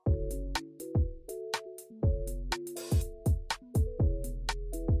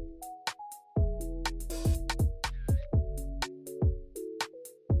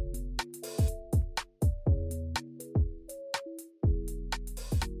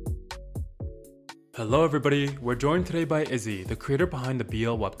Hello everybody, we're joined today by Izzy, the creator behind the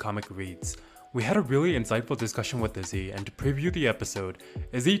BL webcomic Reads. We had a really insightful discussion with Izzy, and to preview the episode,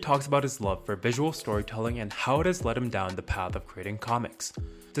 Izzy talks about his love for visual storytelling and how it has led him down the path of creating comics.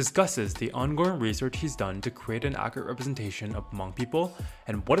 Discusses the ongoing research he's done to create an accurate representation of Hmong people,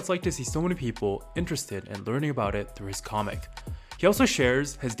 and what it's like to see so many people interested in learning about it through his comic. He also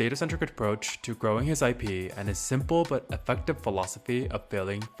shares his data-centric approach to growing his IP and his simple but effective philosophy of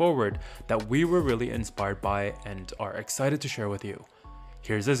failing forward that we were really inspired by and are excited to share with you.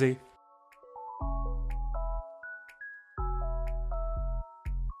 Here's Izzy.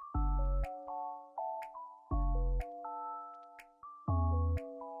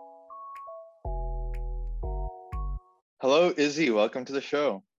 Hello, Izzy. Welcome to the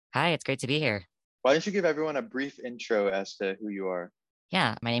show. Hi, it's great to be here. Why don't you give everyone a brief intro as to who you are?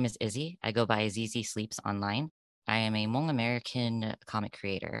 Yeah, my name is Izzy. I go by ZZ Sleeps online. I am a Hmong American comic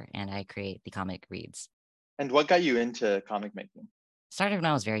creator, and I create the comic Reads. And what got you into comic making? Started when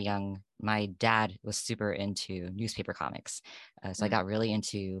I was very young. My dad was super into newspaper comics. So I got really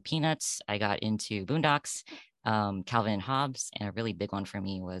into Peanuts. I got into Boondocks, Calvin and Hobbes, and a really big one for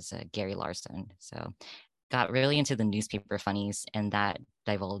me was Gary Larson. So got really into the newspaper funnies, and that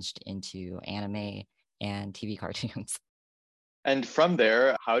divulged into anime and TV cartoons. And from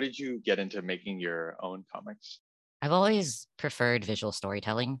there, how did you get into making your own comics? I've always preferred visual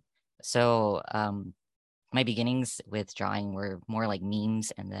storytelling. So my beginnings with drawing were more like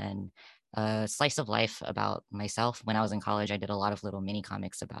memes and then a slice of life about myself. When I was in college, I did a lot of little mini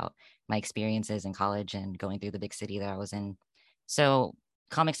comics about my experiences in college and going through the big city that I was in. So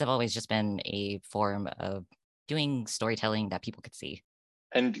comics have always just been a form of doing storytelling that people could see.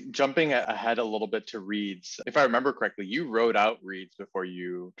 And jumping ahead a little bit to Reads, if I remember correctly, you wrote out Reads before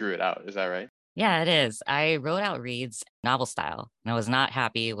you drew it out. Is that right? Yeah, it is. I wrote out Reads novel style, and I was not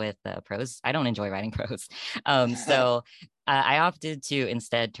happy with the prose. I don't enjoy writing prose. So I opted to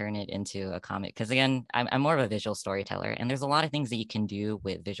instead turn it into a comic because, again, I'm more of a visual storyteller, and there's a lot of things that you can do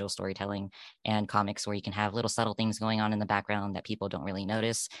with visual storytelling and comics where you can have little subtle things going on in the background that people don't really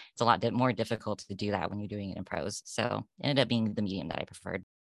notice. It's a lot more difficult to do that when you're doing it in prose. So it ended up being the medium that I preferred.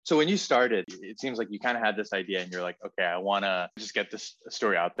 So when you started, it seems like you kind of had this idea and you're like, okay, I want to just get this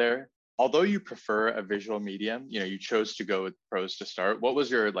story out there. Although you prefer a visual medium, you chose to go with prose to start. What was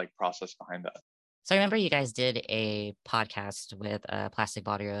your process behind that? So I remember you guys did a podcast with Plastic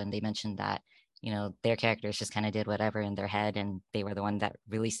Audio, and they mentioned that their characters just kind of did whatever in their head, and they were the one that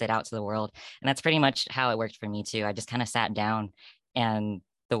released it out to the world. And that's pretty much how it worked for me too. I just kind of sat down, and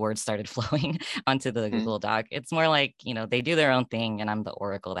the words started flowing onto the Hmm. Google Doc. It's more like they do their own thing, and I'm the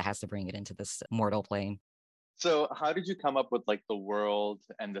oracle that has to bring it into this mortal plane. So how did you come up with the world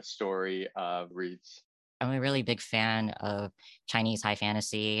and the story of Reads? I'm a really big fan of Chinese high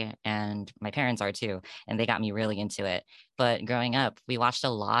fantasy, and my parents are too, and they got me really into it. But growing up, we watched a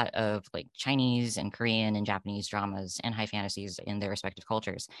lot of like Chinese and Korean and Japanese dramas and high fantasies in their respective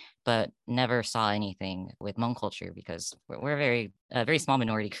cultures, but never saw anything with Hmong culture because we're a very small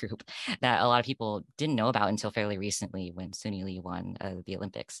minority group that a lot of people didn't know about until fairly recently when Suni Lee won the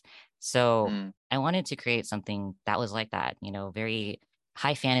Olympics. So Hmm. I wanted to create something that was like that, very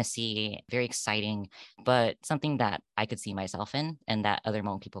high fantasy, very exciting, but something that I could see myself in and that other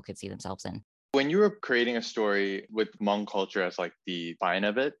Hmong people could see themselves in. When you were creating a story with Hmong culture as the spine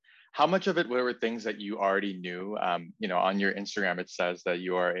of it, how much of it were things that you already knew? On your Instagram, it says that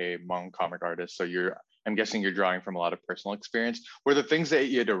you are a Hmong comic artist. So I'm guessing you're drawing from a lot of personal experience. Were the things that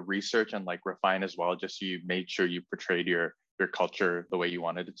you had to research and refine as well, just so you made sure you portrayed your culture the way you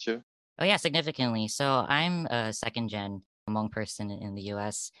wanted it to? Oh yeah, significantly. So I'm a second gen Hmong person in the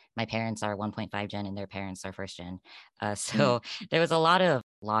US. My parents are 1.5 gen and their parents are first gen. Mm, So there was a lot of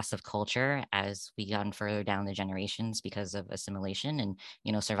loss of culture as we gotten further down the generations because of assimilation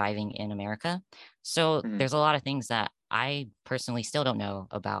and, surviving in America. So mm. there's a lot of things that I personally still don't know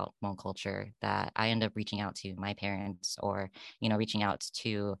about Hmong culture that I end up reaching out to my parents or, reaching out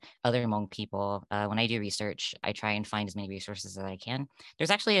to other Hmong people. When I do research, I try and find as many resources as I can.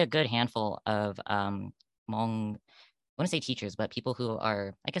 There's actually a good handful of Hmong, I want to say teachers, but people who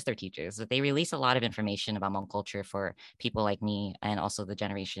are, I guess they're teachers. They release a lot of information about Hmong culture for people like me and also the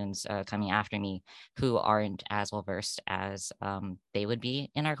generations coming after me who aren't as well versed as they would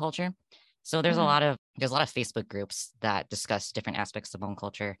be in our culture. So Mm. there's a lot of Facebook groups that discuss different aspects of Hmong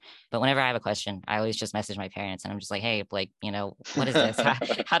culture. But whenever I have a question, I always just message my parents and I'm just like, hey, what is this?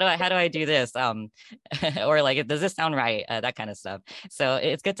 How do I do this? Or like, does this sound right? That kind of stuff. So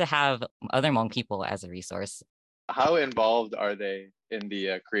it's good to have other Hmong people as a resource. How involved are they in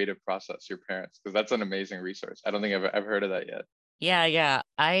the creative process, your parents? Because that's an amazing resource. I don't think I've heard of that yet. Yeah.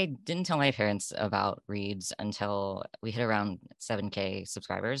 I didn't tell my parents about Reads until we hit around 7K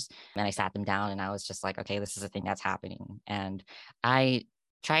subscribers. And I sat them down and I was just like, okay, this is a thing that's happening. And I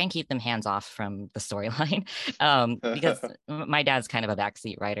try and keep them hands off from the storyline because my dad's kind of a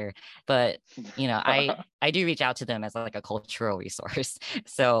backseat writer. But I do reach out to them as like a cultural resource.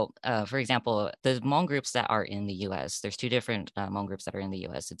 So, for example, the Hmong groups that are in the U.S., there's two different Hmong groups that are in the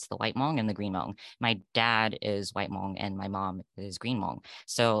U.S. It's the White Hmong and the Green Hmong. My dad is White Hmong and my mom is Green Hmong.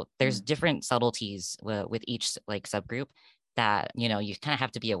 So there's Mm. different subtleties with each like subgroup that you kind of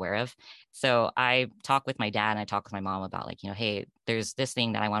have to be aware of. So I talk with my dad and I talk with my mom about like, hey, there's this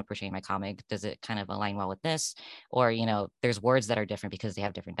thing that I want to portray in my comic. Does it kind of align well with this? Or there's words that are different because they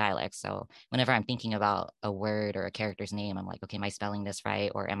have different dialects. So whenever I'm thinking about a word or a character's name, I'm like, okay, am I spelling this right?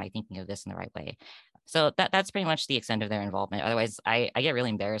 Or am I thinking of this in the right way? So that's pretty much the extent of their involvement. Otherwise, I get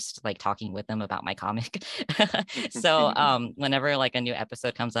really embarrassed like talking with them about my comic. So whenever like a new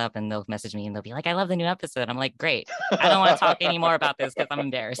episode comes up and they'll message me and they'll be like, I love the new episode. I'm like, great. I don't want to talk anymore about this because I'm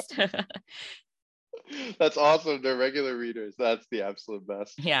embarrassed. That's awesome. They're regular readers. That's the absolute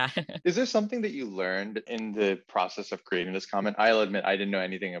best. Yeah. Is there something that you learned in the process of creating this comic? I'll admit I didn't know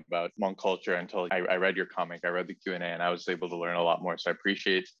anything about Hmong culture until I read your comic. I read the Q&A and I was able to learn a lot more. So I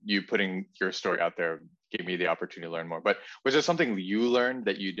appreciate you putting your story out there, gave me the opportunity to learn more. But was there something you learned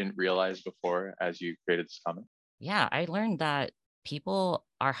that you didn't realize before as you created this comic? Yeah, I learned that people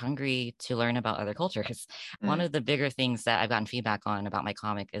are hungry to learn about other cultures. One Mm, of the bigger things that I've gotten feedback on about my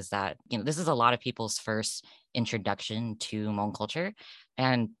comic is that, this is a lot of people's first introduction to Hmong culture.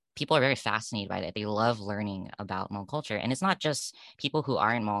 And people are very fascinated by that. They love learning about Hmong culture. And it's not just people who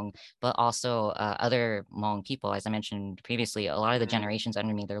aren't Hmong, but also other Hmong people. As I mentioned previously, a lot of the mm, generations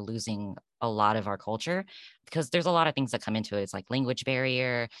under me, they're losing a lot of our culture because there's a lot of things that come into it. It's like language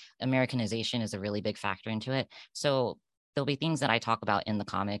barrier, Americanization is a really big factor into it. So there'll be things that I talk about in the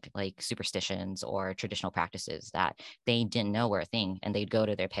comic, like superstitions or traditional practices that they didn't know were a thing. And they'd go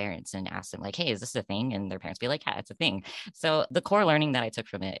to their parents and ask them, like, hey, is this a thing? And their parents be like, yeah, it's a thing. So the core learning that I took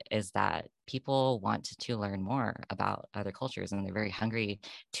from it is that people want to learn more about other cultures and they're very hungry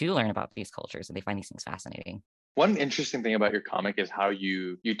to learn about these cultures and they find these things fascinating. One interesting thing about your comic is how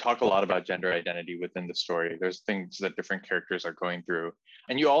you talk a lot about gender identity within the story. There's things that different characters are going through,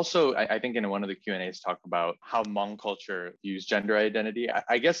 and you also, I think, in one of the Q and A's talk about how Hmong culture views gender identity.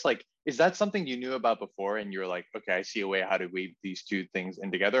 I guess like, is that something you knew about before, and you're like, okay, I see a way how to weave these two things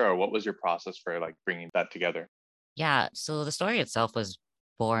in together, or what was your process for like bringing that together? Yeah. So the story itself was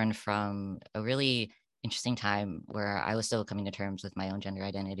born from a really interesting time where I was still coming to terms with my own gender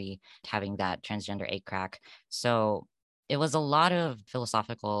identity, having that transgender eight crack. So it was a lot of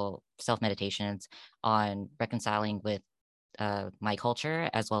philosophical self meditations on reconciling with my culture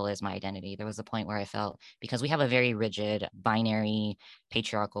as well as my identity. There was a point where I felt because we have a very rigid, binary,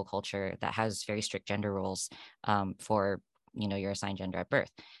 patriarchal culture that has very strict gender roles for your assigned gender at birth.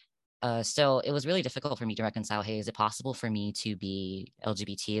 So it was really difficult for me to reconcile, hey, is it possible for me to be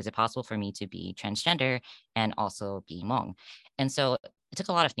LGBT? Is it possible for me to be transgender and also be Hmong? And so it took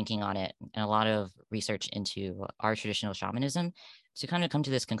a lot of thinking on it and a lot of research into our traditional shamanism to kind of come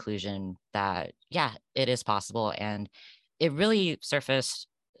to this conclusion that, yeah, it is possible. And it really surfaced.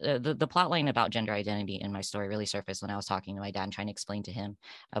 The plot line about gender identity in my story really surfaced when I was talking to my dad and trying to explain to him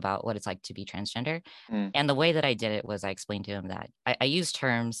about what it's like to be transgender. Mm, And the way that I did it was I explained to him that I used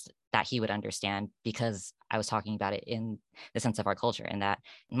terms that he would understand because I was talking about it in the sense of our culture and that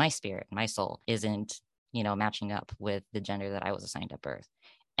my spirit, my soul isn't, matching up with the gender that I was assigned at birth.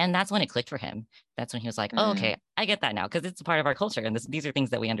 And that's when it clicked for him. That's when he was like, oh, mm, okay, I get that now because it's a part of our culture and these are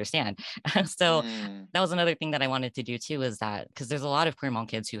things that we understand. So mm. that was another thing that I wanted to do too, is that because there's a lot of queer Hmong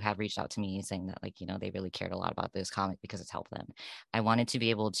kids who have reached out to me saying that, like, they really cared a lot about this comic because it's helped them. I wanted to be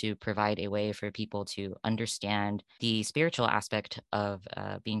able to provide a way for people to understand the spiritual aspect of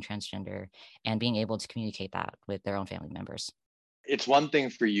being transgender and being able to communicate that with their own family members. It's one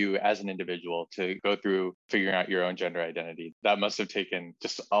thing for you as an individual to go through figuring out your own gender identity. That must have taken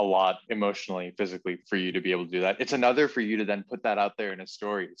just a lot emotionally, physically for you to be able to do that. It's another for you to then put that out there in a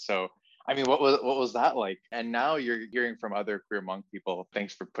story. So, I mean, what was that like? And now you're hearing from other queer Hmong people.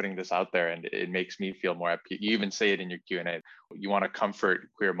 Thanks for putting this out there, and it makes me feel more at peace. You even say it in your Q&A. You want to comfort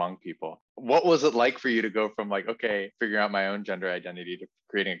queer Hmong people. What was it like for you to go from like, okay, figuring out my own gender identity to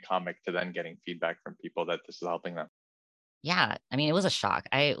creating a comic to then getting feedback from people that this is helping them? Yeah, I mean, it was a shock.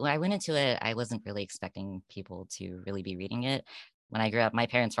 When I went into it, I wasn't really expecting people to really be reading it. When I grew up, my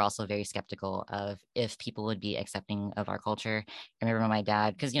parents were also very skeptical of if people would be accepting of our culture. I remember my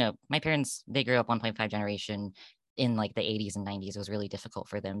dad, because my parents, they grew up 1.5 generation. in like the 80s and 90s, it was really difficult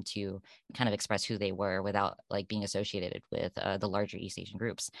for them to kind of express who they were without like being associated with the larger East Asian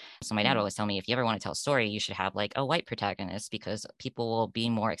groups. So my dad would Mm. always tell me, if you ever want to tell a story, you should have like a white protagonist because people will be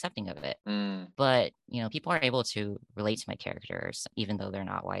more accepting of it. Mm. But people are able to relate to my characters even though they're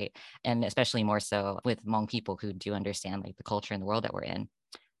not white, and especially more so with Hmong people who do understand like the culture and the world that we're in.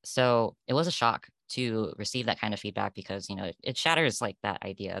 So it was a shock to receive that kind of feedback because it shatters like that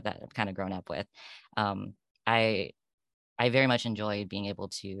idea that I've kind of grown up with. um, I I very much enjoyed being able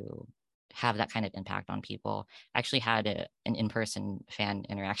to have that kind of impact on people. I actually had an in-person fan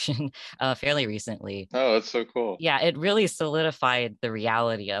interaction fairly recently. Oh, that's so cool. Yeah, it really solidified the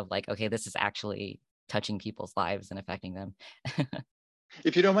reality of like, okay, this is actually touching people's lives and affecting them.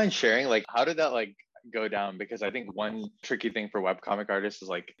 If you don't mind sharing, like, how did that like go down? Because I think one tricky thing for webcomic artists is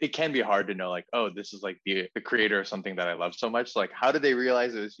like it can be hard to know, like, oh, this is like the creator of something that I love so much. Like, how did they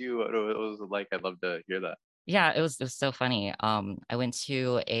realize it was you? What was it like? I'd love to hear that. Yeah, it was so funny. I went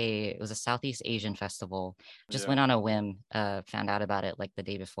to it was a Southeast Asian festival. Just Yeah. went on a whim, found out about it like the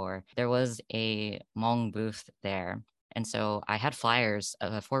day before. There was a Hmong booth there. And so I had flyers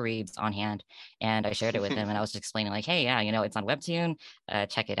for reads on hand, and I shared it with them. And I was just explaining like, hey, yeah, it's on Webtoon.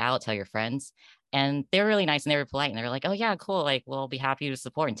 Check it out. Tell your friends. And they were really nice and they were polite. And they were like, oh yeah, cool. Like, we'll be happy to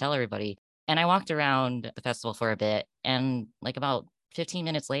support and tell everybody. And I walked around the festival for a bit, and like about 15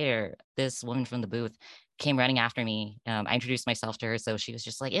 minutes later, this woman from the booth came running after me. I introduced myself to her, so she was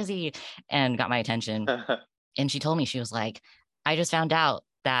just like, Izzy, and got my attention. And she told me, she was like, I just found out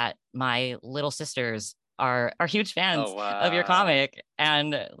that my little sisters are huge fans Oh of your wow. comic,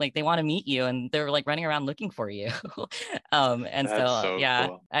 and like they want to meet you, and they're like running around looking for you. And That's so so yeah,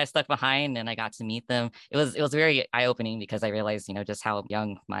 cool. I stuck behind and I got to meet them. It was very eye-opening because I realized just how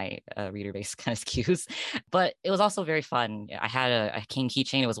young my reader base kind of skews. But it was also very fun. I had a King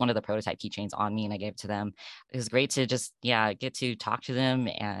keychain. It was one of the prototype keychains on me, and I gave it to them. It was great to just get to talk to them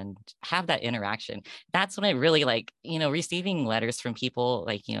and have that interaction. That's when I really like, receiving letters from people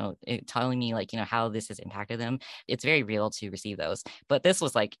like, telling me like, how this has impacted them. It's very real to receive those. But this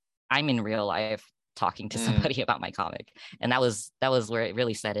was like, I'm in real life talking to Mm. somebody about my comic. And that was where it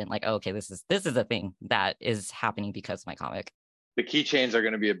really set in like, oh, okay, this is a thing that is happening because of my comic. The keychains are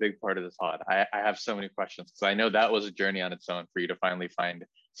going to be a big part of this pod. I have so many questions because I know that was a journey on its own for you to finally find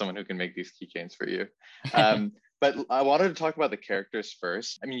someone who can make these keychains for you. But I wanted to talk about the characters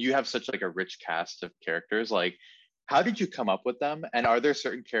first. I mean, you have such like a rich cast of characters. Like, how did you come up with them? And are there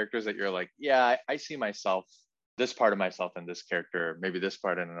certain characters that you're like, yeah, I see myself, this part of myself in this character, maybe this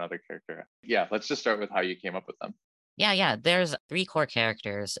part in another character? Yeah, let's just start with how you came up with them. Yeah. There's three core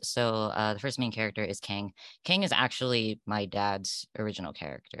characters. So the first main character is Kang. Kang is actually my dad's original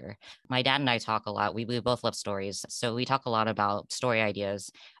character. My dad and I talk a lot. We both love stories. So we talk a lot about story ideas.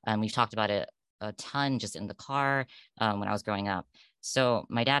 We've talked about it a ton just in the car when I was growing up. So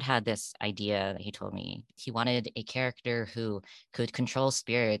my dad had this idea that he told me. He wanted a character who could control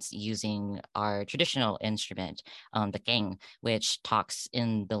spirits using our traditional instrument, the Kang, which talks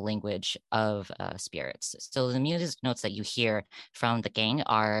in the language of spirits. So the music notes that you hear from the Kang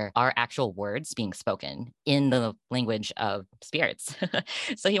are actual words being spoken in the language of spirits.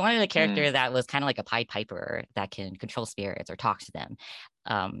 So he wanted a Mm. character that was kind of like a Pied Piper that can control spirits or talk to them.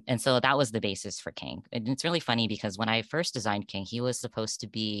 And so that was the basis for Kang. And it's really funny because when I first designed Kang, he was supposed to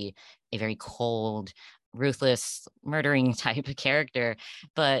be a very cold, ruthless, murdering type of character.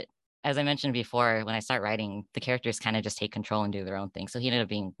 But as I mentioned before, when I start writing, the characters kind of just take control and do their own thing. So he ended up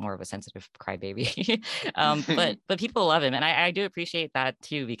being more of a sensitive crybaby. But people love him, and I do appreciate that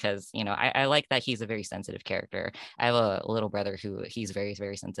too because I like that he's a very sensitive character. I have a little brother who he's very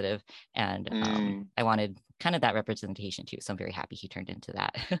very sensitive, and Mm. I wanted kind of that representation too. So I'm very happy he turned into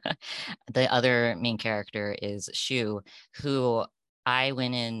that. The other main character is Shu, who I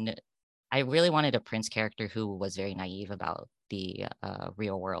went in. I really wanted a prince character who was very naive about the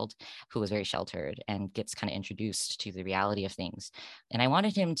real world, who was very sheltered and gets kind of introduced to the reality of things. And I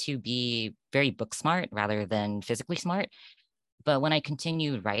wanted him to be very book smart rather than physically smart. But when I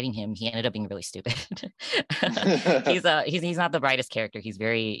continued writing him, he ended up being really stupid. He's not the brightest character. He's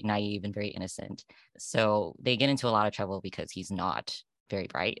very naive and very innocent. So they get into a lot of trouble because he's not very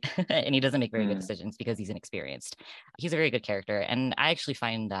bright and he doesn't make very good Mm. decisions because he's inexperienced. He's a very good character. And I actually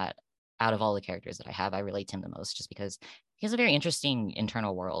find that out of all the characters that I have, I relate to him the most just because he has a very interesting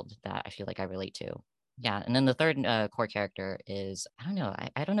internal world that I feel like I relate to. Yeah, and then the third core character is I don't know.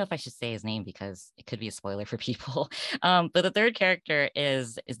 I don't know if I should say his name because it could be a spoiler for people. But the third character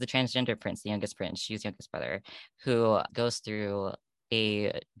is the transgender prince, the youngest prince, Shu's youngest brother, who goes through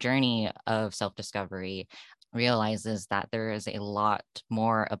a journey of self-discovery realizes that there is a lot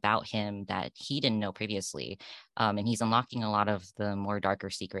more about him that he didn't know previously. And he's unlocking a lot of the more darker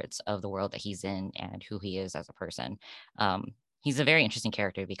secrets of the world that he's in and who he is as a person. Um, he's a very interesting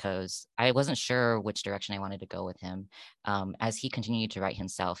character because I wasn't sure which direction I wanted to go with him. As he continued to write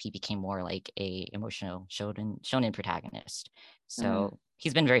himself, he became more like a emotional shonen protagonist. Mm. So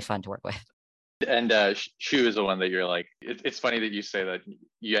he's been very fun to work with. And Shu is the one that you're like, it's funny that you say that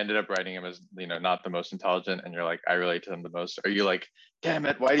you ended up writing him as, not the most intelligent, and you're like, I relate to him the most. Are you like, damn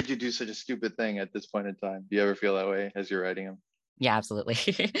it, why did you do such a stupid thing at this point in time? Do you ever feel that way as you're writing him? Yeah, absolutely.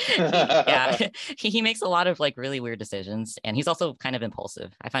 Yeah, he makes a lot of like really weird decisions, and he's also kind of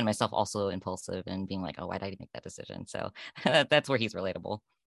impulsive. I find myself also impulsive and being like, oh, why did I make that decision? So that's where he's relatable.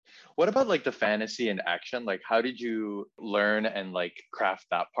 What about like the fantasy and action? Like, how did you learn and like craft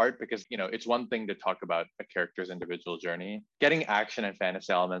that part? Because, it's one thing to talk about a character's individual journey. Getting action and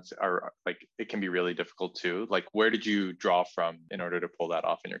fantasy elements are like, it can be really difficult too. Like, where did you draw from in order to pull that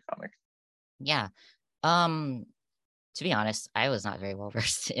off in your comic? Yeah. Um, to be honest, I was not very well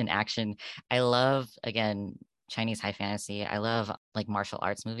versed in action. I love, again, Chinese high fantasy. I love like martial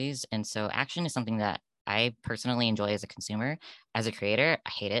arts movies. And so action is something that I personally enjoy as a consumer. As a creator, I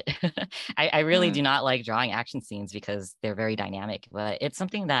hate it. I really do Mm. not like drawing action scenes because they're very dynamic, but it's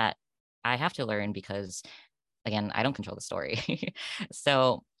something that I have to learn because, again, I don't control the story.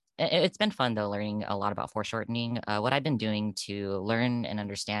 So it's been fun though, learning a lot about foreshortening. What I've been doing to learn and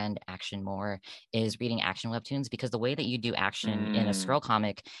understand action more is reading action webtoons, because the way that you do action in a Mm. scroll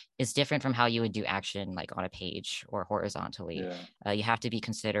comic is different from how you would do action like on a page or horizontally. Yeah. You have to be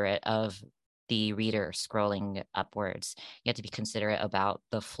considerate of the reader scrolling upwards. You have to be considerate about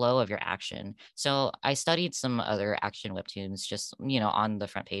the flow of your action. So I studied some other action webtoons just, on the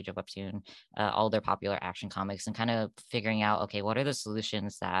front page of Webtoon, all their popular action comics, and kind of figuring out, okay, what are the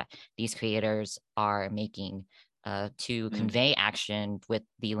solutions that these creators are making to Mm. convey action with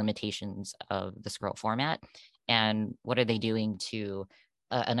the limitations of the scroll format, and what are they doing to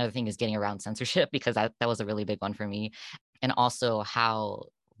another thing is getting around censorship, because that was a really big one for me, and also how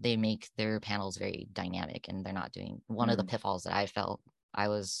they make their panels very dynamic, and they're not doing one of the Mm. pitfalls that I felt I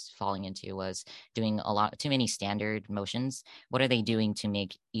was falling into was doing a lot too many standard motions. What are they doing to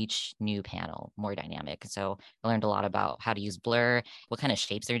make each new panel more dynamic? So I learned a lot about how to use blur, what kind of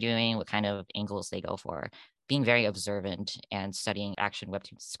shapes they're doing, what kind of angles they go for. Being very observant and studying action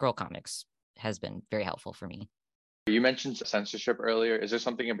webtoon scroll comics has been very helpful for me. You mentioned censorship earlier. Is there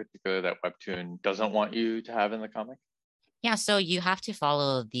something in particular that Webtoon doesn't want you to have in the comic? Yeah, so you have to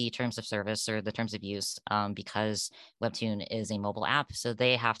follow the terms of service or the terms of use, because Webtoon is a mobile app. So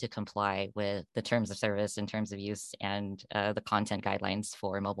they have to comply with the terms of service and terms of use, and the content guidelines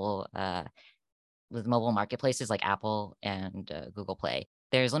for mobile, with mobile marketplaces like Apple and Google Play.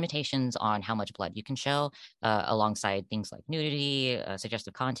 There's limitations on how much blood you can show, alongside things like nudity,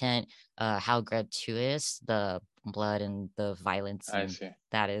 suggestive content, how gratuitous the blood and the violence I and see.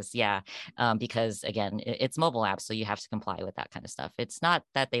 that is. Yeah, because again, it's mobile apps, so you have to comply with that kind of stuff. It's not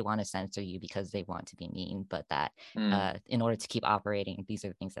that they want to censor you because they want to be mean, but that Mm. in order to keep operating, these are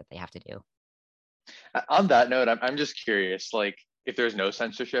the things that they have to do. On that note, I'm just curious, like, if there's no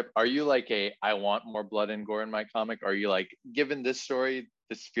censorship, are you like I want more blood and gore in my comic? Are you like, given this story,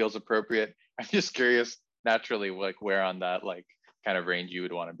 this feels appropriate? I'm just curious, naturally, like where on that like kind of range you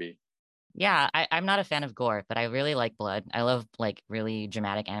would want to be. Yeah, I'm not a fan of gore, but I really like blood. I love like really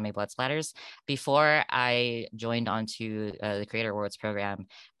dramatic anime blood splatters. Before I joined onto the Creator Awards program,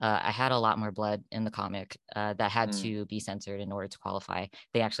 I had a lot more blood in the comic that had Mm. to be censored in order to qualify.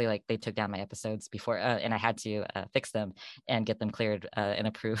 They actually like they took down my episodes before, and I had to fix them and get them cleared and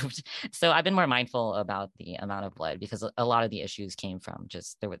approved. So I've been more mindful about the amount of blood, because a lot of the issues came from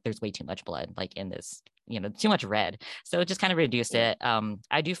just there's way too much blood, like in this, too much red. So it just kind of reduced Yeah. it.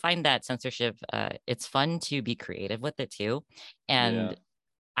 I do find that censorship, it's fun to be creative with it too. Yeah. And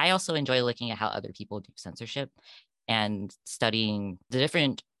I also enjoy looking at how other people do censorship and studying the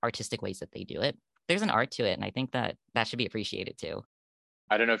different artistic ways that they do it. There's an art to it, and I think that that should be appreciated too.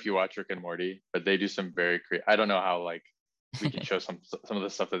 I don't know if you watch Rick and Morty, but they do some very creative. I don't know how like we can show some of the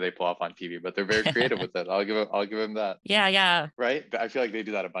stuff that they pull off on TV, but they're very creative with it. I'll give them that. Yeah, yeah. Right? I feel like they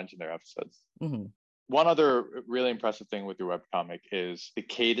do that a bunch in their episodes. Hmm. One other really impressive thing with your webcomic is the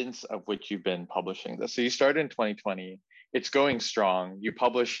cadence of which you've been publishing this. So you started in 2020. It's going strong. You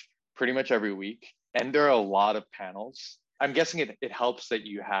publish pretty much every week, and there are a lot of panels. I'm guessing it helps that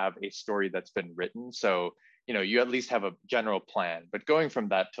you have a story that's been written. So, you at least have a general plan. But going from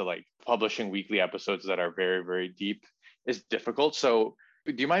that to like publishing weekly episodes that are very, very deep is difficult. So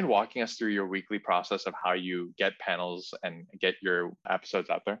do you mind walking us through your weekly process of how you get panels and get your episodes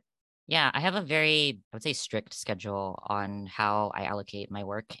out there? Yeah, I have a very, I would say, strict schedule on how I allocate my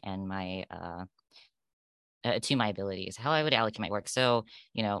work and my to my abilities, how I would allocate my work. So,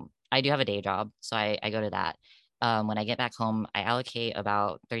 I do have a day job, so I go to that. When I get back home, I allocate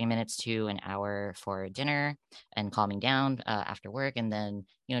about 30 minutes to an hour for dinner and calming down after work. And then,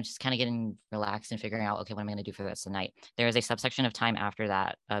 just kind of getting relaxed and figuring out, okay, what am I going to do for the rest of the night? There is a subsection of time after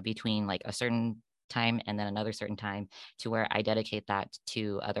that between like a certain time and then another certain time to where I dedicate that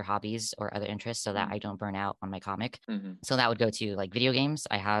to other hobbies or other interests so that Mm-hmm. I don't burn out on my comic. Mm-hmm. So that would go to like video games.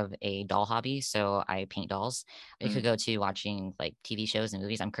 I have a doll hobby, so I paint dolls. It could go to watching like TV shows and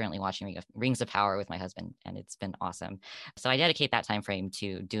movies. I'm currently watching Rings of Power with my husband, and it's been awesome. So I dedicate that time frame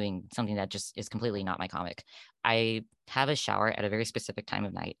to doing something that just is completely not my comic. I have a shower at a very specific time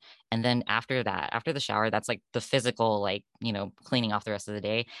of night. And then after that, after the shower, that's like the physical, like, cleaning off the rest of the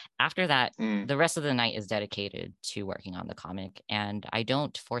day. After that, Mm-hmm. the rest of the night is dedicated to working on the comic. And I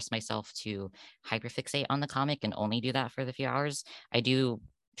don't force myself to hyperfixate on the comic and only do that for the few hours. I do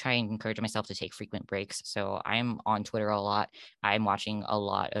try and encourage myself to take frequent breaks. So I'm on Twitter a lot. I'm watching a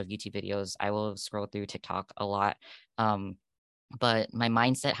lot of YouTube videos. I will scroll through TikTok a lot. Um, but my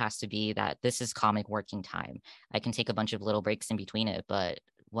mindset has to be that this is comic working time. I can take a bunch of little breaks in between it, but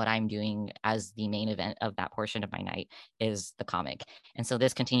what I'm doing as the main event of that portion of my night is the comic. And so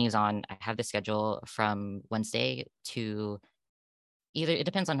this continues on. I have the schedule from Wednesday to either, it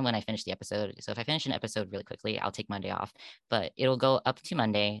depends on when I finish the episode. So if I finish an episode really quickly, I'll take Monday off, but it'll go up to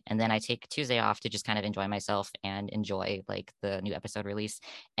Monday and then I take Tuesday off to just kind of enjoy myself and enjoy like the new episode release.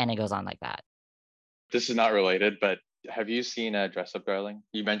 And it goes on like that. This is not related, but have you seen Dress Up Darling?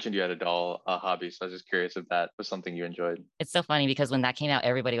 You mentioned you had a doll hobby, so I was just curious if that was something you enjoyed. It's so funny because when that came out,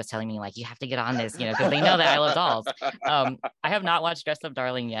 everybody was telling me like, you have to get on this, because they know that I love dolls. I have not watched Dress Up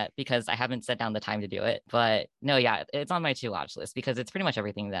Darling yet because I haven't set down the time to do it. But no, yeah, it's on my to watch list because it's pretty much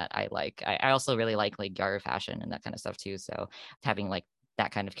everything that I like. I also really like Yara fashion and that kind of stuff too. So having like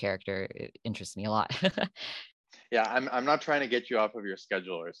that kind of character interests me a lot. Yeah, I'm not trying to get you off of your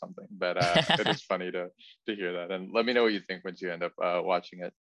schedule or something, but it is funny to hear that. And let me know what you think once you end up watching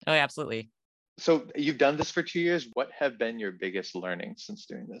it. Oh, absolutely. So you've done this for 2 years. What have been your biggest learnings since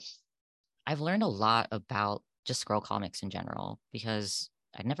doing this? I've learned a lot about just scroll comics in general because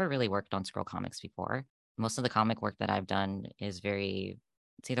I've never really worked on scroll comics before. Most of the comic work that I've done is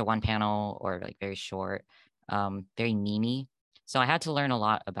it's either one panel or like very short, very memey. So I had to learn a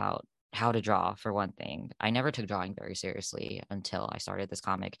lot about how to draw for one thing. I never took drawing very seriously until I started this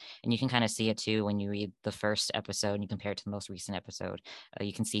comic. And you can kind of see it too when you read the first episode and you compare it to the most recent episode.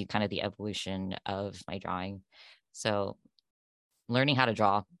 You can see kind of the evolution of my drawing. So learning how to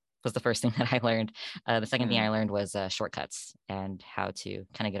draw was the first thing that I learned. The second thing Mm-hmm. I learned was shortcuts and how to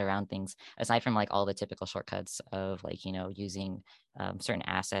kind of get around things. Aside from like all the typical shortcuts of like, using certain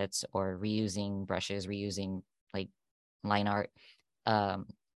assets or reusing brushes, reusing like line art. Um,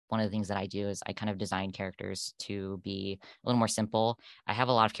 One of the things that I do is I kind of design characters to be a little more simple. I have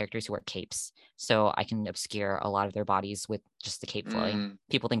a lot of characters who wear capes, so I can obscure a lot of their bodies with just the cape flowing. Mm,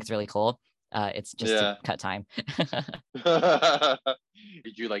 People think it's really cool. It's just to yeah. cut time.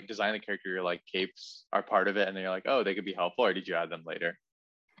 Did you like design the character? Your like capes are part of it, and then you're like, oh, they could be helpful, or did you add them later?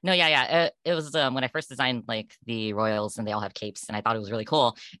 No, yeah, yeah. It was when I first designed like the royals and they all have capes, and I thought it was really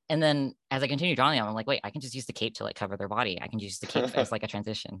cool. And then as I continued drawing them, I'm like, wait, I can just use the cape to like cover their body. I can use the cape as like a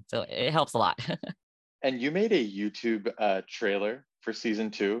transition, so it helps a lot. And you made a YouTube trailer for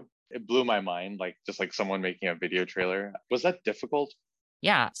season 2. It blew my mind, like just like someone making a video trailer. Was that difficult?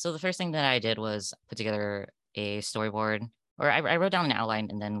 Yeah. So the first thing that I did was put together a storyboard, or I wrote down an outline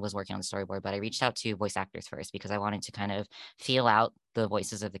and then was working on the storyboard. But I reached out to voice actors first because I wanted to kind of feel out the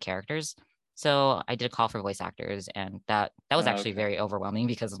voices of the characters. So I did a call for voice actors, and that was actually Okay. very overwhelming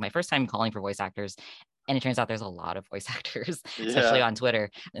because it was my first time calling for voice actors. And it turns out there's a lot of voice actors, especially Yeah. on Twitter.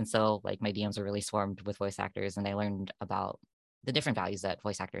 And so like my DMs were really swarmed with voice actors, and I learned about the different values that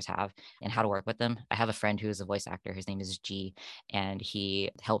voice actors have and how to work with them. I have a friend who is a voice actor. His name is G, and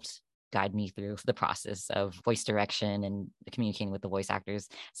he helped guide me through the process of voice direction and communicating with the voice actors.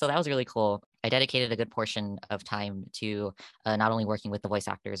 So that was really cool. I dedicated a good portion of time to not only working with the voice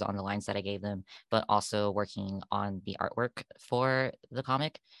actors on the lines that I gave them, but also working on the artwork for the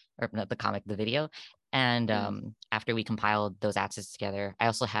comic, or not the comic, the video. And Mm. after we compiled those assets together, I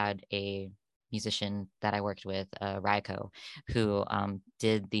also had a musician that I worked with, Raiko, who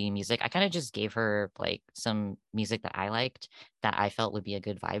did the music. I kind of just gave her like some music that I liked that I felt would be a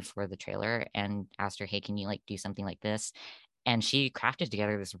good vibe for the trailer and asked her, hey, can you like do something like this? And she crafted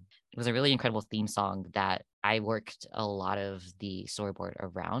together this, it was a really incredible theme song that I worked a lot of the storyboard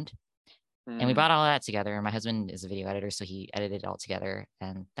around. And we Mm. brought all that together. My husband is a video editor, so he edited it all together.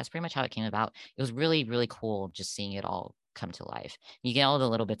 And that's pretty much how it came about. It was really, really cool just seeing it all come to life. You get all the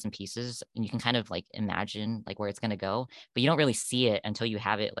little bits and pieces and you can kind of like imagine like where it's going to go, but you don't really see it until you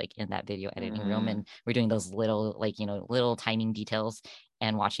have it like in that video editing room. Mm. And we're doing those little, like, little timing details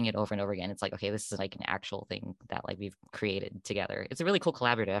and watching it over and over again. It's like, okay, this is like an actual thing that like we've created together. It's a really cool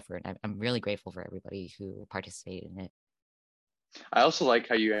collaborative effort. I'm really grateful for everybody who participated in it. I also like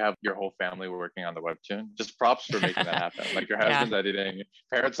how you have your whole family working on the webtoon. Just props for making that happen. Like your Yeah. husband's editing.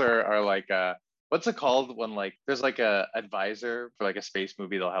 Parents are like what's it called when like there's like a advisor for like a space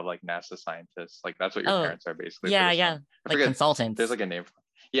movie, they'll have like NASA scientists. Like that's what your Oh, parents are basically for yeah, this yeah. one. I Like forget there's consultants. like a name for it.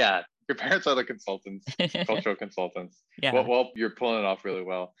 Yeah, your parents are the consultants, cultural consultants. Yeah. Well, you're pulling it off really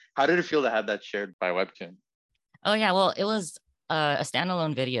well. How did it feel to have that shared by webtoon? Oh yeah, well, it was a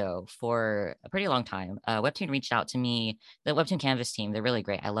standalone video for a pretty long time. Webtoon reached out to me, the Webtoon Canvas team. They're really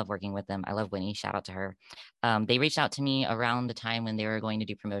great. I love working with them. I love Winnie. Shout out to her. They reached out to me around the time when they were going to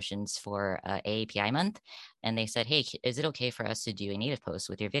do promotions for AAPI month, and they said, "Hey, is it okay for us to do a native post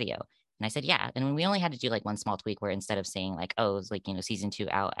with your video?" And I said, "Yeah." And when we only had to do like one small tweak, where instead of saying like, "Oh, it's like season 2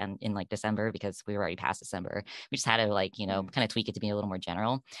 out and in like December," because we were already past December, we just had to like Mm. kind of tweak it to be a little more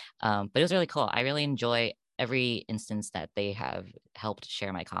general. But it was really cool. I really enjoy every instance that they have helped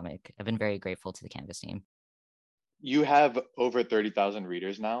share my comic. I've been very grateful to the Canvas team. You have over 30,000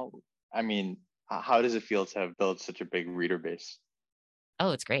 readers now. I mean, how does it feel to have built such a big reader base? Oh,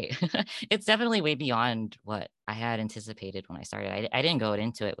 it's great. It's definitely way beyond what I had anticipated when I started. I didn't go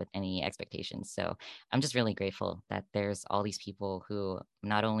into it with any expectations. So I'm just really grateful that there's all these people who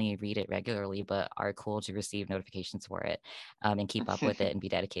not only read it regularly, but are cool to receive notifications for it, and keep up with it and be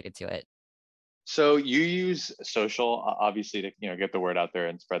dedicated to it. So you use social obviously to get the word out there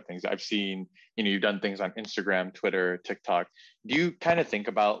and spread things. I've seen you've done things on Instagram, Twitter, TikTok. Do you kind of think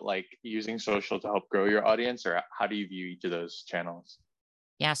about like using social to help grow your audience, or how do you view each of those channels?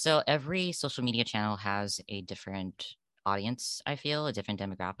 Yeah, so every social media channel has a different audience, I feel, a different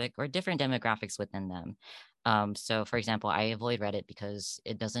demographic or different demographics within them. So for example, I avoid Reddit because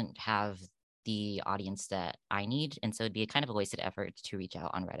it doesn't have the audience that I need. And so it'd be a kind of a wasted effort to reach out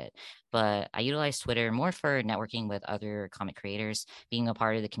on Reddit. But I utilize Twitter more for networking with other comic creators, being a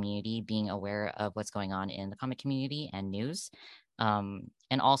part of the community, being aware of what's going on in the comic community and news. And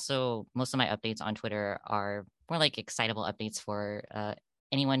also, most of my updates on Twitter are more like excitable updates for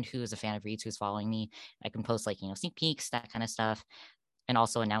anyone who is a fan of Reads who's following me. I can post like, sneak peeks, that kind of stuff, and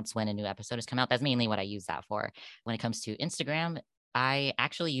also announce when a new episode has come out. That's mainly what I use that for. When it comes to Instagram, I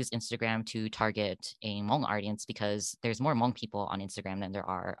actually use Instagram to target a Hmong audience because there's more Hmong people on Instagram than there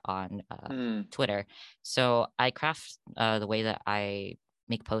are on Hmm. Twitter. So I craft the way that I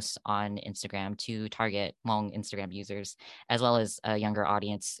make posts on Instagram to target Hmong Instagram users, as well as a younger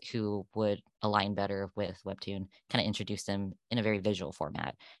audience who would align better with Webtoon, kind of introduce them in a very visual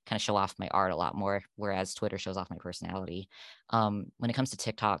format, kind of show off my art a lot more, whereas Twitter shows off my personality. When it comes to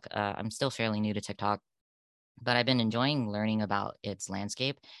TikTok, I'm still fairly new to TikTok, but I've been enjoying learning about its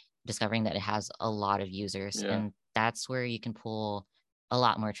landscape, discovering that it has a lot of users, Yeah. and that's where you can pull a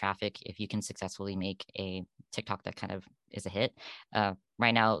lot more traffic if you can successfully make a TikTok that kind of is a hit.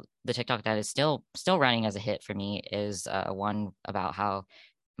 Right now, the TikTok that is still running as a hit for me is one about how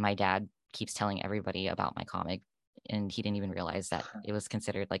my dad keeps telling everybody about my comic, and he didn't even realize that it was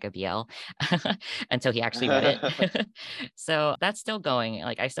considered like a BL until he actually read it. So that's still going.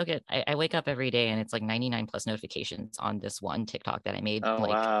 Like I wake up every day and it's like 99 plus notifications on this one TikTok that I made Oh like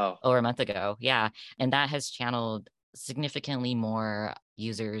wow. over a month ago. Yeah. And that has channeled significantly more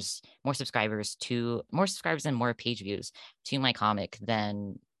users, more subscribers and more page views to my comic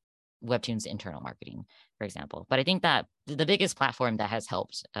than Webtoon's internal marketing, for example. But I think that the biggest platform that has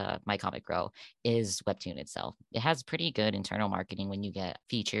helped my comic grow is Webtoon itself. It has pretty good internal marketing when you get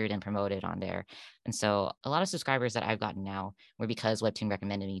featured and promoted on there. And so a lot of subscribers that I've gotten now were because Webtoon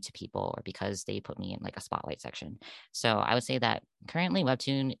recommended me to people or because they put me in like a spotlight section. So I would say that currently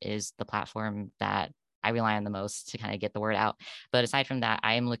Webtoon is the platform that I rely on the most to kind of get the word out. But aside from that,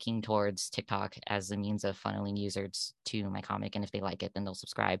 I am looking towards TikTok as a means of funneling users to my comic. And if they like it, then they'll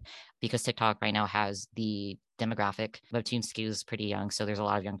subscribe because TikTok right now has the demographic. Webtoon skews pretty young. So there's a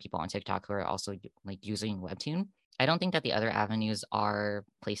lot of young people on TikTok who are also like using Webtoon. I don't think that the other avenues are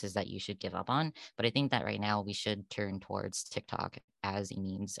places that you should give up on, but I think that right now we should turn towards TikTok as a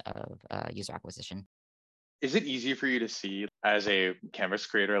means of user acquisition. Is it easy for you to see as a canvas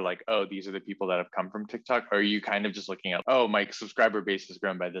creator, like, oh, these are the people that have come from TikTok? Or are you kind of just looking at, oh, my subscriber base has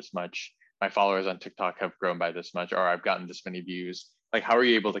grown by this much, my followers on TikTok have grown by this much, or I've gotten this many views? Like, how are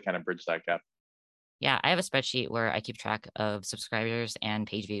you able to kind of bridge that gap? Yeah, I have a spreadsheet where I keep track of subscribers and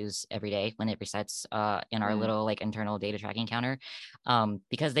page views every day when it resets in our Mm. little like internal data tracking counter.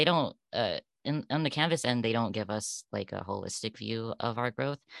 Because they don't on the Canvas end, they don't give us like a holistic view of our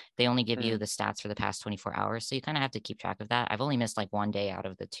growth. They only give you Mm. the stats for the past 24 hours. So you kind of have to keep track of that. I've only missed like one day out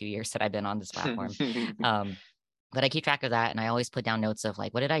of the 2 years that I've been on this platform. Um, but I keep track of that and I always put down notes of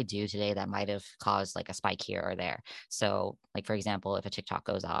like, what did I do today that might have caused like a spike here or there? So, like, for example, if a TikTok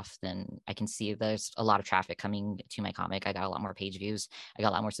goes off, then I can see there's a lot of traffic coming to my comic. I got a lot more page views. I got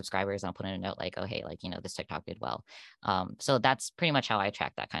a lot more subscribers. And I'll put in a note like, oh, hey, like, this TikTok did well. So that's pretty much how I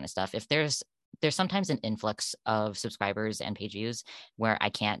track that kind of stuff. If there's sometimes an influx of subscribers and page views where I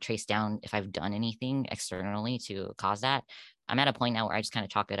can't trace down if I've done anything externally to cause that. I'm at a point now where I just kind of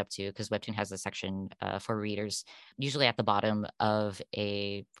chalk it up to because Webtoon has a section for readers, usually at the bottom of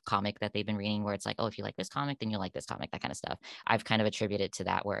a comic that they've been reading, where it's like, oh, if you like this comic, then you'll like this comic, that kind of stuff. I've kind of attributed to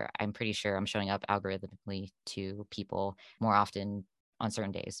that, where I'm pretty sure I'm showing up algorithmically to people more often on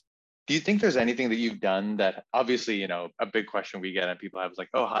certain days. Do you think there's anything that you've done that obviously, a big question we get and people have is like,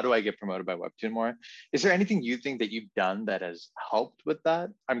 oh, how do I get promoted by Webtoon more? Is there anything you think that you've done that has helped with that?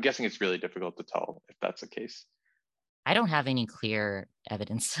 I'm guessing it's really difficult to tell if that's the case. I don't have any clear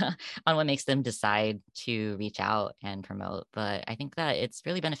evidence on what makes them decide to reach out and promote, but I think that it's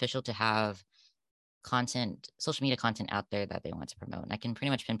really beneficial to have content, social media content out there that they want to promote. And I can pretty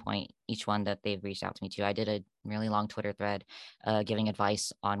much pinpoint each one that they've reached out to me to. I did a really long Twitter thread giving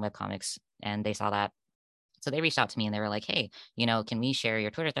advice on webcomics, and they saw that. So they reached out to me and they were like, hey, can we share your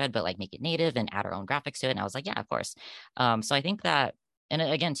Twitter thread, but like make it native and add our own graphics to it? And I was like, yeah, of course. So I think that, and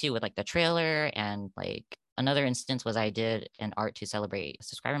again, too, with like the trailer and like another instance was I did an art to celebrate a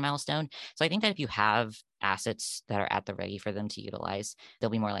subscriber milestone. So I think that if you have assets that are at the ready for them to utilize,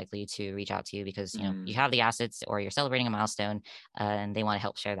 they'll be more likely to reach out to you because, you Mm. have the assets or you're celebrating a milestone and they want to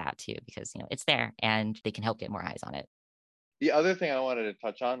help share that too because, it's there and they can help get more eyes on it. The other thing I wanted to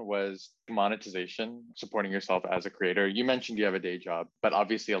touch on was monetization, supporting yourself as a creator. You mentioned you have a day job, but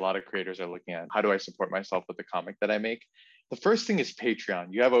obviously a lot of creators are looking at how do I support myself with the comic that I make? The first thing is Patreon.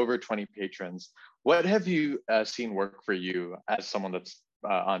 You have over 20 patrons. What have you seen work for you as someone that's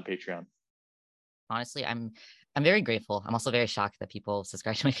on Patreon? Honestly, I'm very grateful. I'm also very shocked that people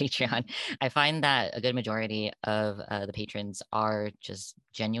subscribe to my Patreon. I find that a good majority of the patrons are just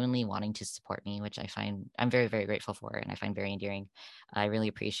genuinely wanting to support me, which I find I'm very, very grateful for, and I find very endearing. I really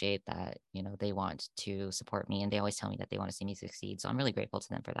appreciate that, they want to support me, and they always tell me that they want to see me succeed. So I'm really grateful to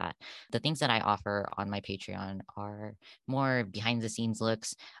them for that. The things that I offer on my Patreon are more behind the scenes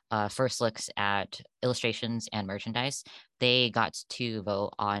looks, first looks at illustrations and merchandise. They got to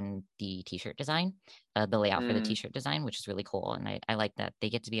vote on the t-shirt design, the layout for the Mm. t-shirt design, which is really cool. And I like that they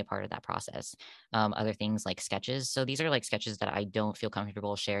get to be a part of that process. Other things like sketches. So these are like sketches that I don't feel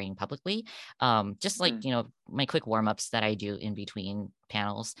comfortable sharing publicly. Just like, Mm. my quick warm-ups that I do in between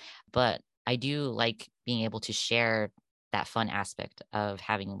panels. But I do like being able to share that fun aspect of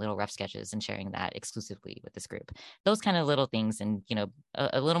having little rough sketches and sharing that exclusively with this group. Those kind of little things and,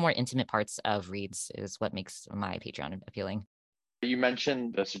 a little more intimate parts of reads is what makes my Patreon appealing. You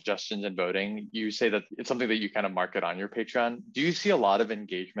mentioned the suggestions and voting. You say that it's something that you kind of market on your Patreon. Do you see a lot of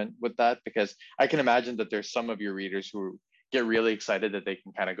engagement with that? Because I can imagine that there's some of your readers who get really excited that they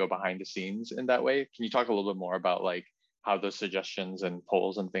can kind of go behind the scenes in that way. Can you talk a little bit more about like how those suggestions and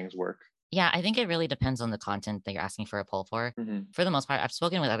polls and things work? Yeah, I think it really depends on the content that you're asking for a poll for. Hmm. For the most part, I've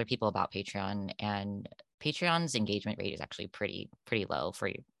spoken with other people about Patreon, and Patreon's engagement rate is actually pretty low for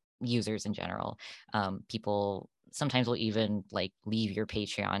users in general. People sometimes will even like leave your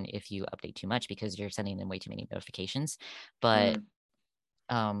Patreon if you update too much because you're sending them way too many notifications. But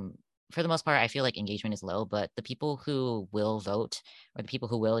Mm. um, for the most part, I feel like engagement is low, but the people who will vote or the people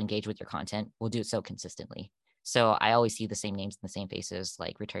who will engage with your content will do it so consistently. So I always see the same names and the same faces,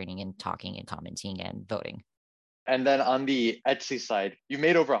 like returning and talking and commenting and voting. And then on the Etsy side, you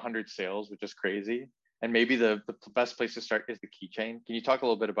made over 100 sales, which is crazy. And maybe the best place to start is the keychain. Can you talk a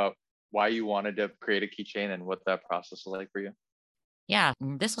little bit about why you wanted to create a keychain and what that process was like for you? Yeah,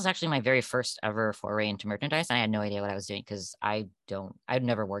 this was actually my very first ever foray into merchandise. And I had no idea what I was doing because I've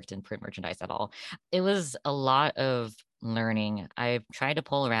never worked in print merchandise at all. It was a lot of learning. I tried to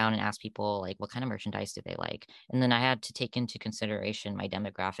pull around and ask people like what kind of merchandise do they like. And then I had to take into consideration my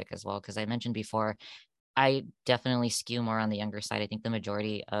demographic as well. Because I mentioned before, I definitely skew more on the younger side. I think the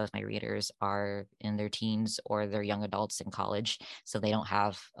majority of my readers are in their teens or they're young adults in college, so they don't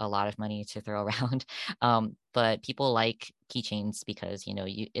have a lot of money to throw around. But people like keychains because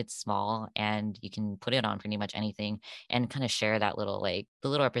it's small and you can put it on pretty much anything and kind of share that little like the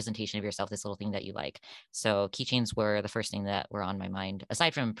little representation of yourself, this little thing that you like. So keychains were the first thing that were on my mind,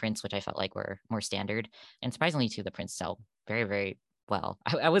 aside from prints, which I felt like were more standard. And surprisingly, too, the prints sell very, very well.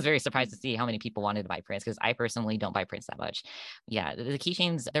 I was very surprised to see how many people wanted to buy prints because I personally don't buy prints that much. Yeah, the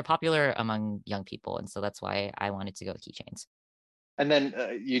keychains, they're popular among young people. And so that's why I wanted to go with keychains. And then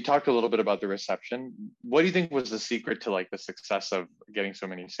you talked a little bit about the reception. What do you think was the secret to like the success of getting so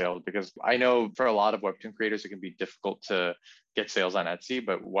many sales? Because I know for a lot of webtoon creators, it can be difficult to get sales on Etsy,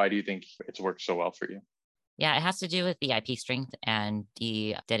 but why do you think it's worked so well for you? Yeah, it has to do with the IP strength and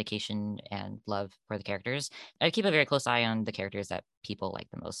the dedication and love for the characters. I keep a very close eye on the characters that people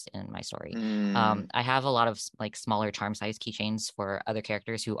like the most in my story. Mm, I have a lot of like smaller charm size keychains for other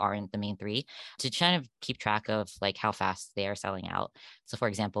characters who aren't the main three to kind of keep track of like how fast they are selling out. So, for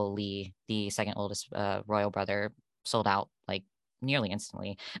example, Lee, the second oldest royal brother, sold out like nearly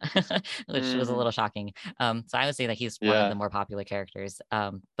instantly, which was a mm, little shocking. So I would say that he's one of the yeah. more popular characters.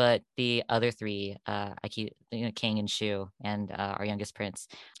 But the other three, I keep King and Shu and our youngest prince.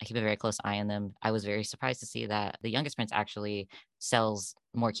 I keep a very close eye on them. I was very surprised to see that the youngest prince actually sells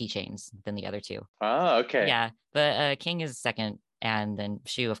more keychains than the other two. Ah, okay. Yeah, but King is second, and then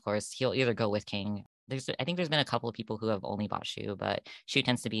Shu, of course, he'll either go with King. I think there's been a couple of people who have only bought Shu, but Shu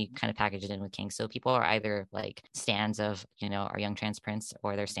tends to be kind of packaged in with King. So people are either like stands of, our young trans prince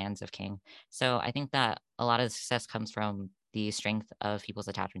or they're stands of King. So I think that a lot of the success comes from the strength of people's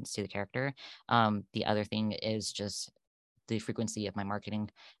attachments to the character. The other thing is just the frequency of my marketing.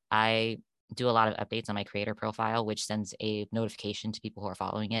 I do a lot of updates on my creator profile, which sends a notification to people who are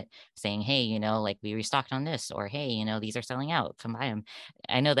following it saying, hey, like we restocked on this, or hey, these are selling out, come buy them.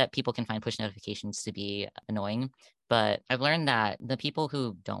 I know that people can find push notifications to be annoying, but I've learned that the people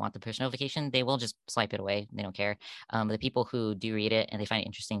who don't want the push notification, they will just swipe it away. They don't care. The people who do read it and they find it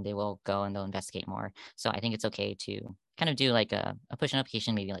interesting, they will go and they'll investigate more. So I think it's okay to kind of do like a push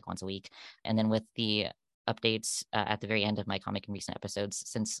notification maybe like once a week. And then with the updates at the very end of my comic and recent episodes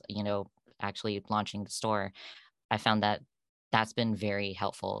since actually launching the store, I found that that's been very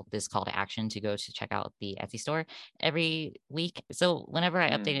helpful, this call to action to go to check out the Etsy store every week. So whenever I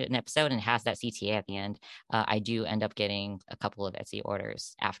Mm. update an episode and it has that CTA at the end, I do end up getting a couple of Etsy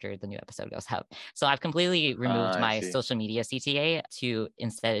orders after the new episode goes up. So I've completely removed I my see. social media CTA to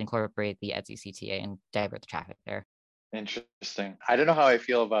instead incorporate the Etsy CTA and divert the traffic there. Interesting. I don't know how I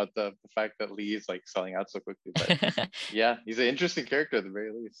feel about the fact that Lee is like selling out so quickly, but yeah, he's an interesting character at the very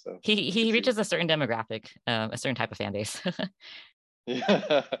least. So he I could he see. reaches a certain demographic, a certain type of fan base.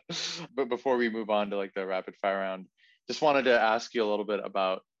 Yeah. But before we move on to like the rapid fire round, just wanted to ask you a little bit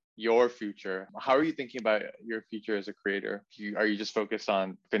about your future. How are you thinking about your future as a creator? Are you just focused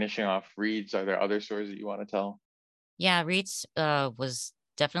on finishing off reads? Are there other stories that you want to tell? Yeah, Reeds was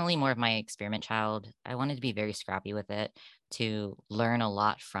definitely more of my experiment child. I wanted to be very scrappy with it, to learn a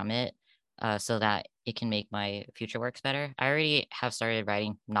lot from it, so that it can make my future works better. I already have started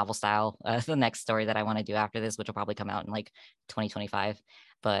writing novel style, the next story that I want to do after this, which will probably come out in like 2025.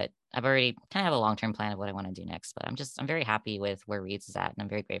 But I've already kind of have a long-term plan of what I want to do next. But I'm very happy with where Reeds is at, and I'm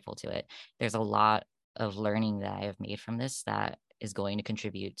very grateful to it. There's a lot of learning that I have made from this that is going to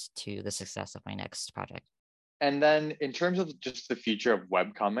contribute to the success of my next project. And then in terms of just the future of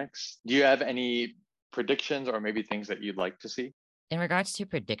webcomics, do you have any predictions or maybe things that you'd like to see? In regards to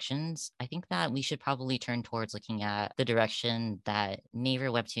predictions, I think that we should probably turn towards looking at the direction that Naver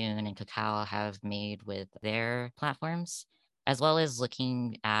Webtoon and Kakao have made with their platforms, as well as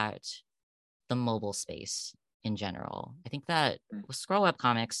looking at the mobile space in general. I think that Mm. scroll web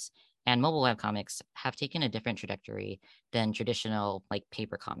comics and mobile web comics have taken a different trajectory than traditional like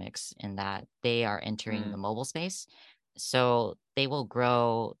paper comics in that they are entering the Mm. mobile space. So they will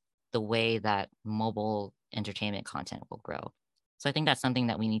grow the way that mobile entertainment content will grow. So I think that's something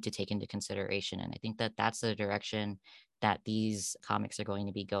that we need to take into consideration. And I think that that's the direction that these comics are going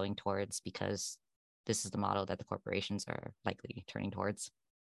to be going towards because this is the model that the corporations are likely turning towards.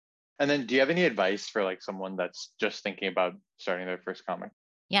 And then do you have any advice for like someone that's just thinking about starting their first comic?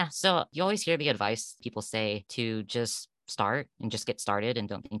 Yeah. So you always hear the advice people say to just start and just get started and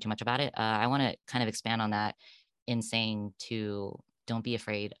don't think too much about it. I want to kind of expand on that in saying to don't be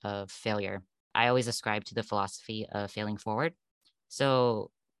afraid of failure. I always ascribe to the philosophy of failing forward.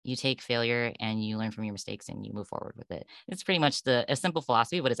 So you take failure and you learn from your mistakes and you move forward with it. It's pretty much a simple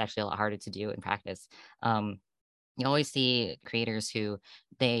philosophy, but it's actually a lot harder to do in practice. You always see creators who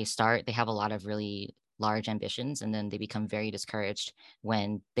they have a lot of really large ambitions, and then they become very discouraged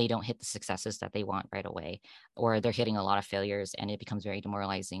when they don't hit the successes that they want right away, or they're hitting a lot of failures and it becomes very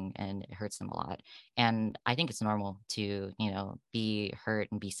demoralizing and it hurts them a lot. And I think it's normal to, be hurt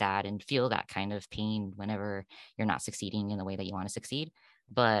and be sad and feel that kind of pain whenever you're not succeeding in the way that you want to succeed.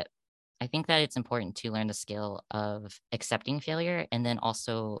 But I think that it's important to learn the skill of accepting failure, and then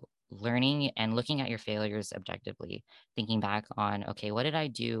also learning and looking at your failures objectively, thinking back on, okay, what did I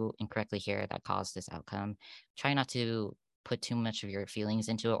do incorrectly here that caused this outcome? Try not to put too much of your feelings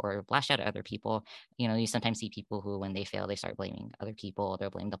into it or lash out at other people. You sometimes see people who, when they fail, they start blaming other people. They'll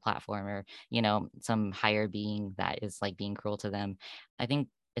blame the platform or, some higher being that is like being cruel to them. I think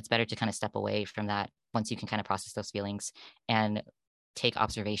it's better to kind of step away from that once you can kind of process those feelings and take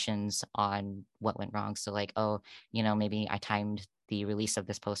observations on what went wrong. So like, oh, maybe I timed the release of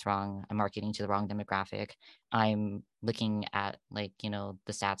this post wrong. I'm marketing to the wrong demographic. I'm looking at like, the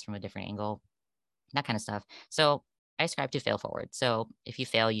stats from a different angle, that kind of stuff. So I ascribe to fail forward. So if you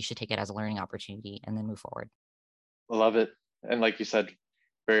fail, you should take it as a learning opportunity and then move forward. Love it. And like you said,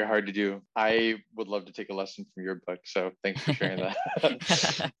 very hard to do. I would love to take a lesson from your book. So thanks for sharing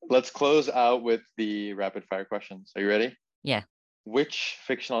that. Let's close out with the rapid fire questions. Are you ready? Yeah. Which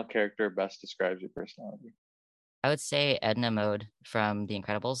fictional character best describes your personality? I would say Edna Mode from The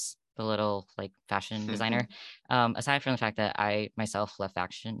Incredibles, the little like fashion designer. Aside from the fact that I myself love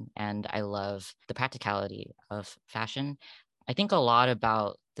fashion and I love the practicality of fashion, I think a lot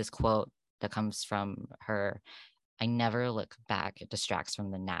about this quote that comes from her: I never look back, it distracts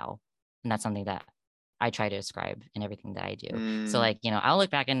from the now. And that's something that I try to describe in everything that I do. So like, I'll look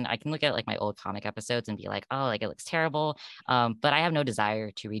back and I can look at like my old comic episodes and be like, oh, like it looks terrible. But I have no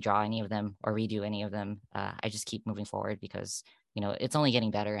desire to redraw any of them or redo any of them. I just keep moving forward because, it's only getting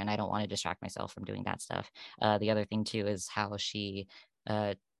better and I don't want to distract myself from doing that stuff. The other thing too is how she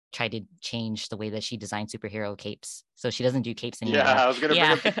tried to change the way that she designed superhero capes. So she doesn't do capes anymore. Yeah, I was going to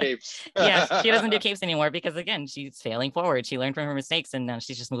bring up the capes. Yeah, she doesn't do capes anymore because, again, she's failing forward. She learned from her mistakes and now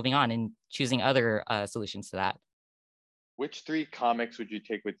she's just moving on and choosing other solutions to that. Which 3 comics would you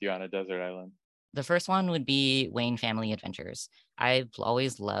take with you on a desert island? The first one would be Wayne Family Adventures. I've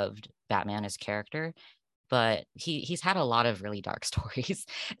always loved Batman as character, but he's had a lot of really dark stories.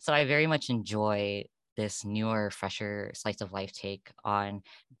 So I very much enjoy this newer, fresher slice of life take on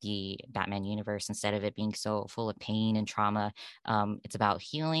the Batman universe. Instead of it being so full of pain and trauma, it's about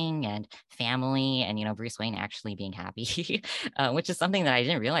healing and family and, Bruce Wayne actually being happy, which is something that I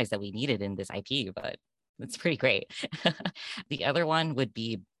didn't realize that we needed in this IP, but it's pretty great. The other one would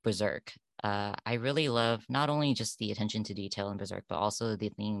be Berserk. I really love not only just the attention to detail in Berserk, but also the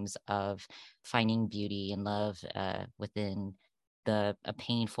themes of finding beauty and love within a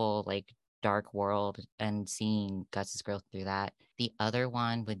painful, like, dark world and seeing Guts' growth through that. The other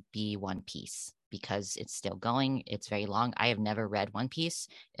one would be One Piece because it's still going. It's very long. I have never read One Piece.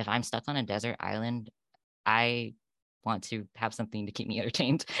 If I'm stuck on a desert island, I want to have something to keep me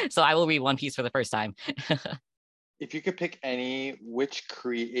entertained. So I will read One Piece for the first time. If you could pick any, which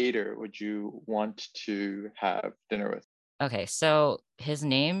creator would you want to have dinner with? Okay, so his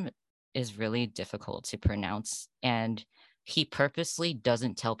name is really difficult to pronounce, and he purposely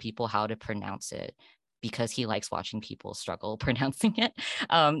doesn't tell people how to pronounce it because he likes watching people struggle pronouncing it.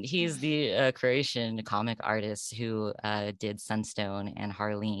 He's the Croatian comic artist who did Sunstone and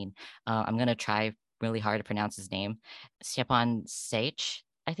Harleen. I'm going to try really hard to pronounce his name. Stepan Sejc,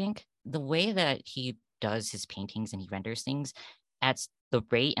 I think. The way that he does his paintings and he renders things at the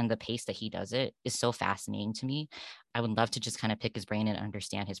rate and the pace that he does it is so fascinating to me. I would love to just kind of pick his brain and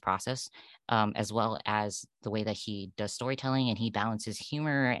understand his process, as well as the way that he does storytelling, and he balances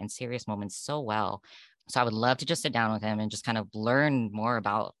humor and serious moments so well. So I would love to just sit down with him and just kind of learn more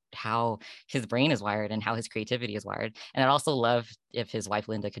about how his brain is wired and how his creativity is wired. And I'd also love if his wife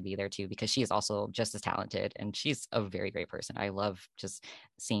Linda could be there too, because she is also just as talented and she's a very great person. I love just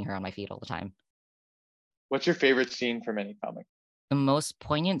seeing her on my feed all the time. What's your favorite scene from any comic? The most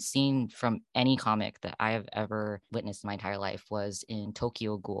poignant scene from any comic that I have ever witnessed in my entire life was in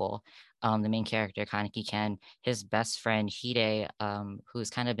Tokyo Ghoul. The main character, Kaneki Ken, his best friend, Hide, who's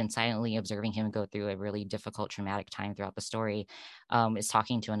kind of been silently observing him go through a really difficult, traumatic time throughout the story, is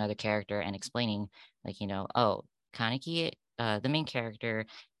talking to another character and explaining, like, oh, Kaneki, the main character,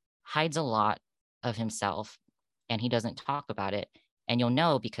 hides a lot of himself and he doesn't talk about it. And you'll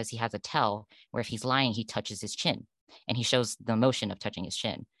know because he has a tell where if he's lying, he touches his chin. And he shows the motion of touching his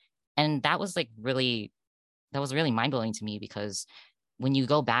chin. And that was really mind-blowing to me, because when you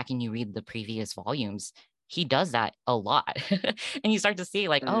go back and you read the previous volumes, he does that a lot. And you start to see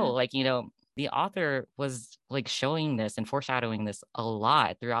oh, the author was like showing this and foreshadowing this a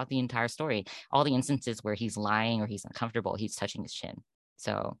lot throughout the entire story. All the instances where he's lying or he's uncomfortable, he's touching his chin.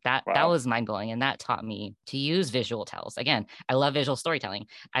 So that was mind blowing, and that taught me to use visual tells. Again, I love visual storytelling.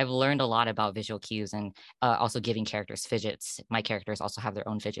 I've learned a lot about visual cues and also giving characters fidgets. My characters also have their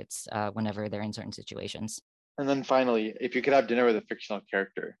own fidgets whenever they're in certain situations. And then finally, if you could have dinner with a fictional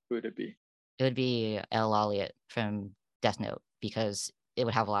character, who would it be? It would be El Elliot from Death Note, because it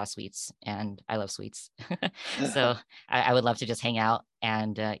would have a lot of sweets, and I love sweets. So I would love to just hang out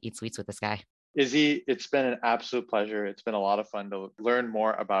and eat sweets with this guy. Izzy, it's been an absolute pleasure. It's been a lot of fun to learn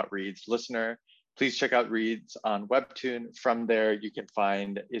more about Reed's. Listener, please check out Reed's on Webtoon. From there, you can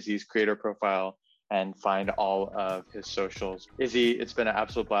find Izzy's creator profile and find all of his socials. Izzy, it's been an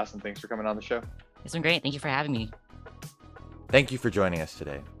absolute blast, and thanks for coming on the show. It's been great. Thank you for having me. Thank you for joining us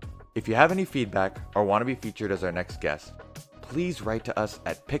today. If you have any feedback or want to be featured as our next guest, please write to us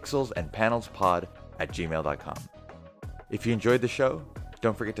at pixelsandpanelspod@gmail.com. If you enjoyed the show,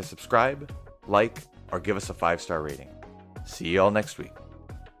 don't forget to subscribe, like, or give us a 5-star rating. See you all next week.